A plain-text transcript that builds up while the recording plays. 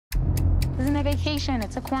vacation,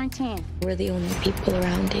 it's a quarantine. We're the only people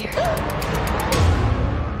around here.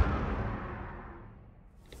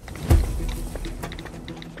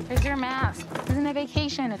 Here's your mask. This isn't a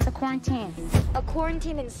vacation, it's a quarantine. A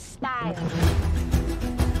quarantine in style.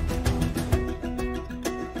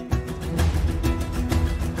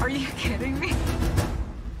 Are you kidding me?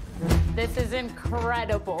 This is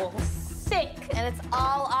incredible. Sick, and it's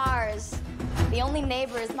all ours. The only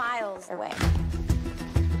neighbor is miles away.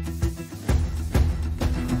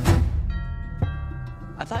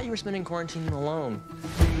 I thought you were spending quarantine alone.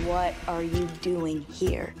 What are you doing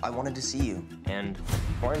here? I wanted to see you, and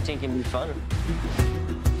quarantine can be fun.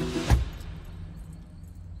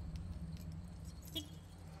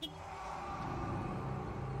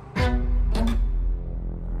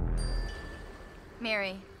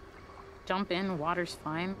 Mary. Jump in, water's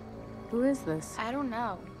fine. Who is this? I don't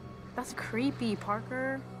know. That's creepy,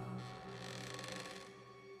 Parker.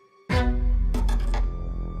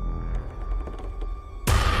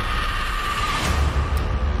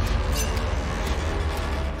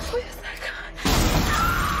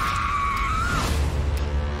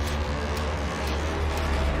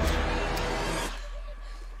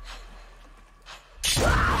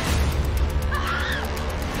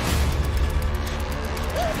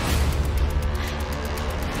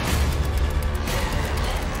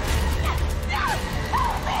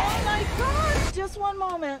 Just one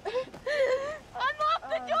moment. Unlock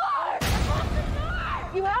the door! Unlock the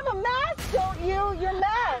door! You have a mask, don't you? You're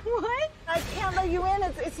masked. What? I can't let you in.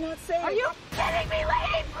 It's not safe. Are you kidding me,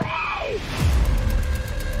 lady? Please!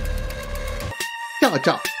 驾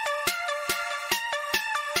照